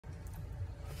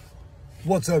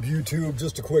What's up, YouTube?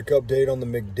 Just a quick update on the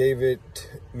McDavid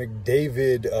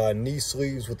knee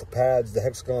sleeves with the pads, the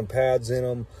hexagon pads in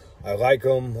them. I like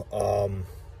them.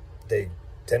 They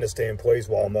tend to stay in place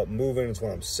while I'm up moving. It's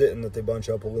when I'm sitting that they bunch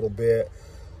up a little bit.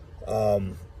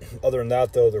 Other than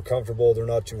that, though, they're comfortable. They're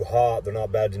not too hot. They're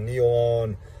not bad to kneel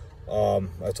on.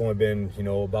 That's only been,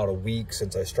 about a week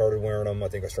since I started wearing them. I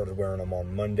think I started wearing them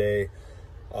on Monday.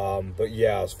 But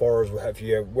yeah, as far as if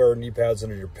you wear knee pads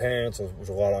under your pants, which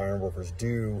a lot of iron workers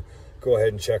do, go ahead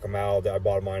and check them out. I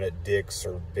bought mine at Dick's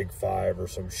or Big Five or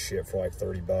some shit for like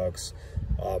 30 bucks.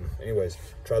 Anyways,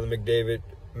 try the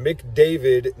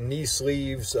McDavid knee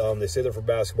sleeves. They say they're for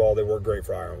basketball. They work great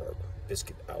for iron work.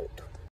 Biscuit out.